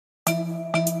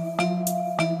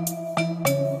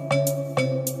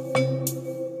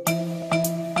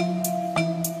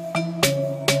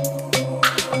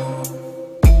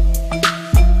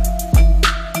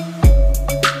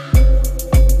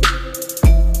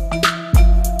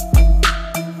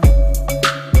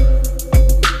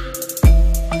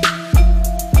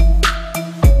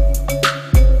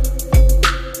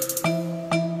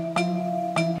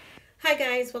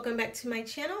welcome back to my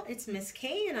channel. It's Miss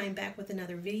K and I'm back with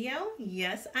another video.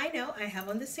 Yes, I know I have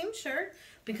on the same shirt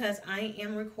because I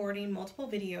am recording multiple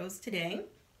videos today.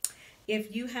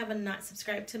 If you have not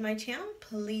subscribed to my channel,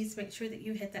 please make sure that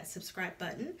you hit that subscribe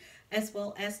button as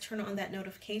well as turn on that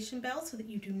notification bell so that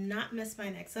you do not miss my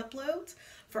next uploads.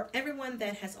 For everyone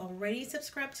that has already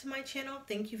subscribed to my channel,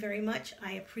 thank you very much.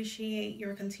 I appreciate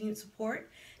your continued support.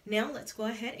 Now let's go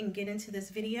ahead and get into this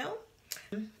video.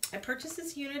 I purchased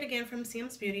this unit again from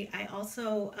Sam's Beauty. I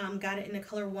also got it in the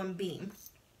color 1B.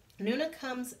 Nuna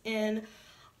comes in,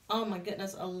 oh my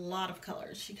goodness, a lot of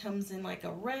colors. She comes in like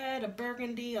a red, a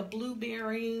burgundy, a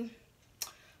blueberry,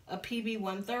 a PB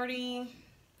 130,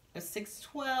 a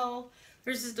 612.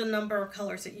 There's just a number of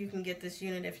colors that you can get this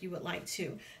unit if you would like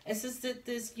to. It says that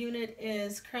this unit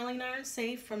is curling iron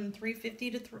safe from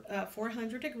 350 to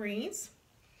 400 degrees.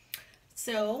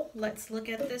 So let's look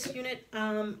at this unit.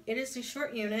 It is a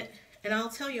short unit, and I'll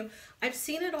tell you, I've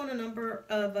seen it on a number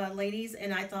of ladies,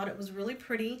 and I thought it was really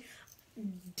pretty.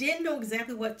 Didn't know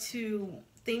exactly what to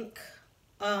think.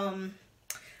 I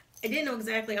didn't know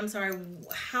exactly, I'm sorry,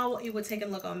 how it would take a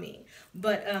look on me.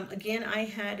 But again, I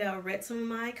had read some of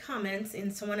my comments,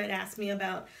 and someone had asked me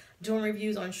about doing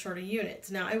reviews on shorter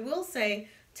units. Now, I will say,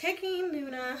 taking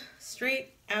Nuna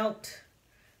straight out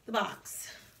the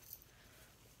box,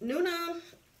 Nuna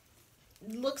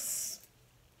looks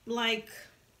like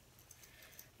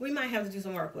we might have to do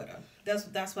some work with her.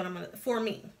 That's what I'm gonna, for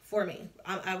me.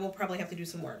 I will probably have to do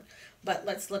some work. But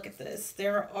let's look at this.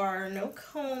 There are no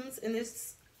combs in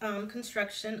this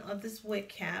construction of this wig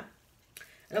cap.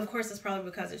 And of course, it's probably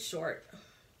because it's short.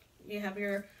 You have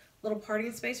your little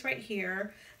parting space right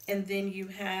here. And then you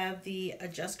have the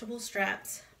adjustable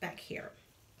straps back here.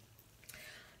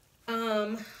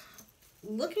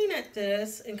 Looking at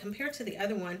this and compared to the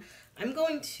other one, I'm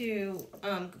going to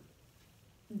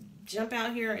jump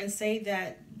out here and say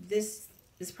that this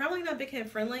is probably not big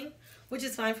head friendly, which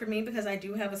is fine for me because I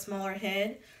do have a smaller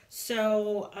head.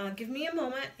 So give me a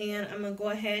moment and I'm going to go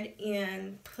ahead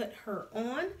and put her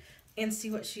on and see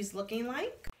what she's looking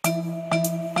like.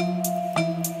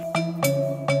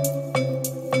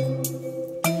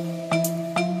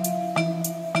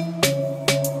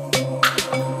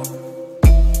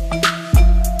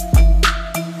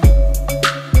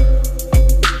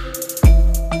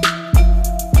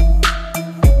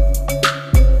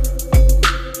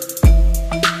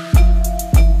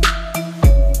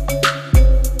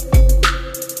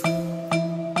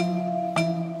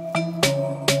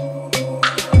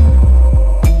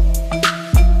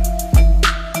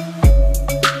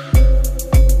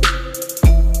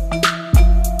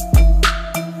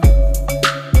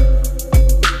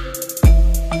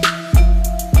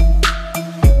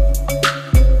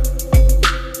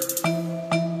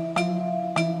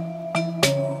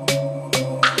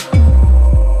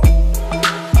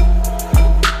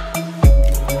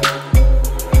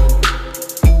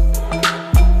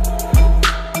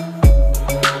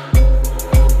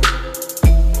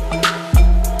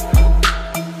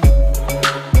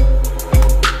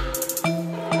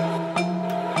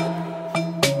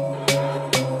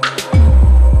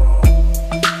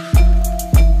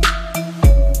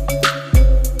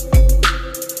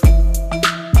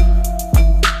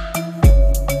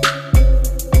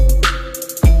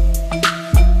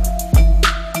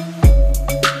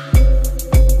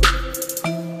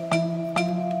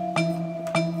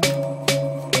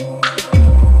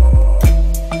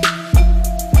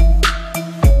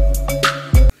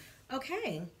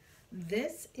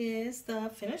 This is the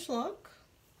finished look,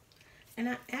 and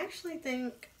I actually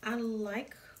think I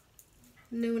like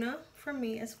Nuna for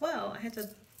me as well. I had to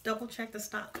double check the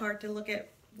stock card to look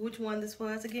at which one this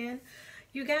was again.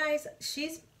 You guys,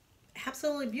 she's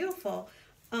absolutely beautiful.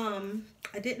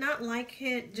 I did not like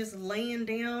it just laying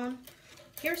down.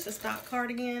 Here's the stock card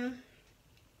again.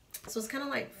 So it's kind of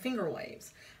like finger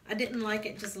waves. I didn't like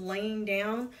it just laying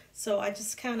down, so I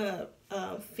just kind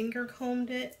of finger combed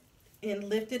it and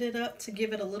lifted it up to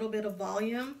give it a little bit of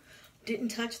volume. Didn't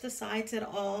touch the sides at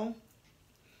all.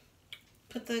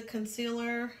 Put the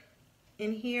concealer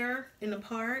in here in the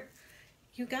part.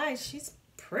 You guys, she's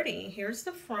pretty. Here's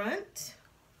the front.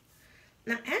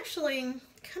 Now actually,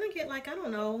 kind of get like, I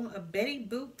don't know, a Betty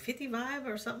Boop 50 vibe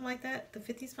or something like that, the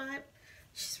 50s vibe.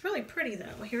 She's really pretty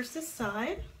though. Here's this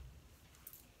side.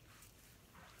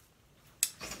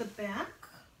 Here's the back.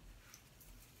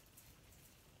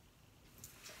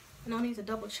 And I'll need to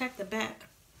double check the back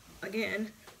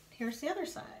again. Here's the other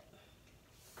side.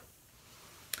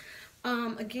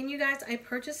 Again, you guys, I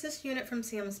purchased this unit from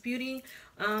Sam's Beauty.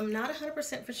 Not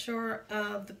 100% for sure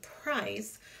of the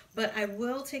price, but I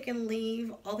will take and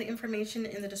leave all the information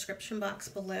in the description box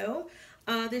below.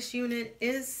 This unit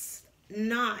is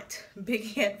not big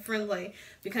head friendly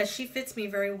because she fits me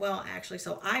very well actually,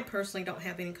 so I personally don't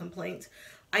have any complaints.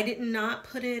 I did not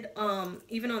put it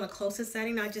even on the closest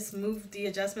setting. I just moved the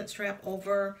adjustment strap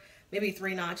over maybe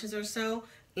 3 notches or so,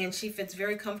 and she fits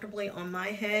very comfortably on my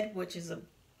head, which is a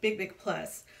big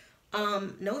plus.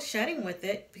 No shedding with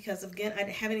it because again I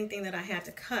didn't have anything that I had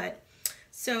to cut.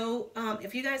 So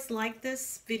if you guys like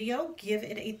this video, give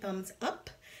it a thumbs up,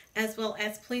 as well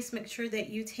as please make sure that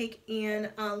you take and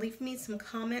leave me some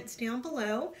comments down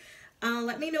below.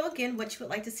 Let me know again what you would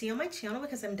like to see on my channel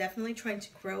because I'm definitely trying to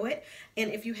grow it.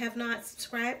 And if you have not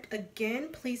subscribed, again,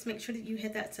 please make sure that you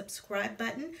hit that subscribe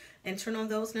button and turn on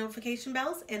those notification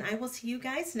bells. And I will see you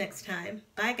guys next time.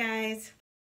 Bye, guys.